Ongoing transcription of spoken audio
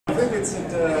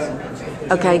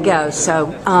Okay, go.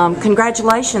 So,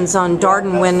 congratulations on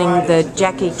Darden winning the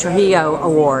Jackie Trujillo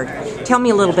Award. Tell me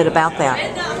a little bit about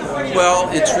that. Well,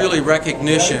 it's really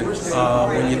recognition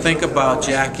when you think about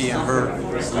Jackie and her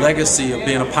legacy of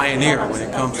being a pioneer when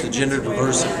it comes to gender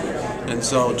diversity. And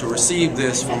so to receive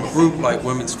this from a group like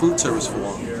Women's Foodservice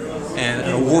Forum and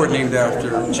an award named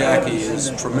after Jackie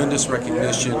is tremendous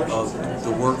recognition of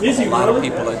the work of a lot of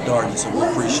people at Darden, so we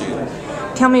appreciate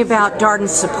it. Tell me about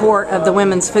Darden's support of the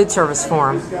Women's Foodservice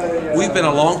Forum. We've been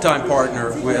a longtime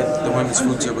partner with the Women's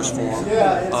Foodservice Forum.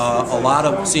 A lot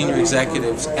of senior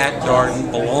executives at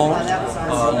Darden belong.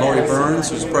 Lori Burns,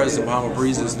 who's president of Bahama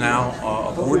Breeze, is now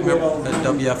a board member at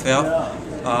WFF.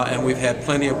 And we've had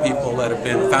plenty of people that have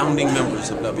been founding members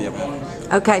of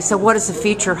WFF. Okay, so what does the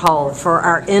future hold for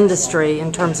our industry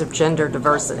in terms of gender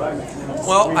diversity?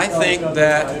 Well, I think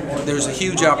that there's a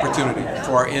huge opportunity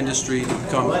for our industry to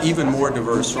become even more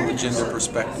diverse from a gender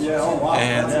perspective.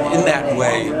 And in that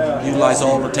way, utilize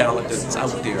all the talent that's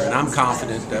out there. And I'm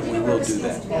confident that we will do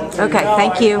that. Okay,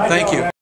 thank you. Thank you.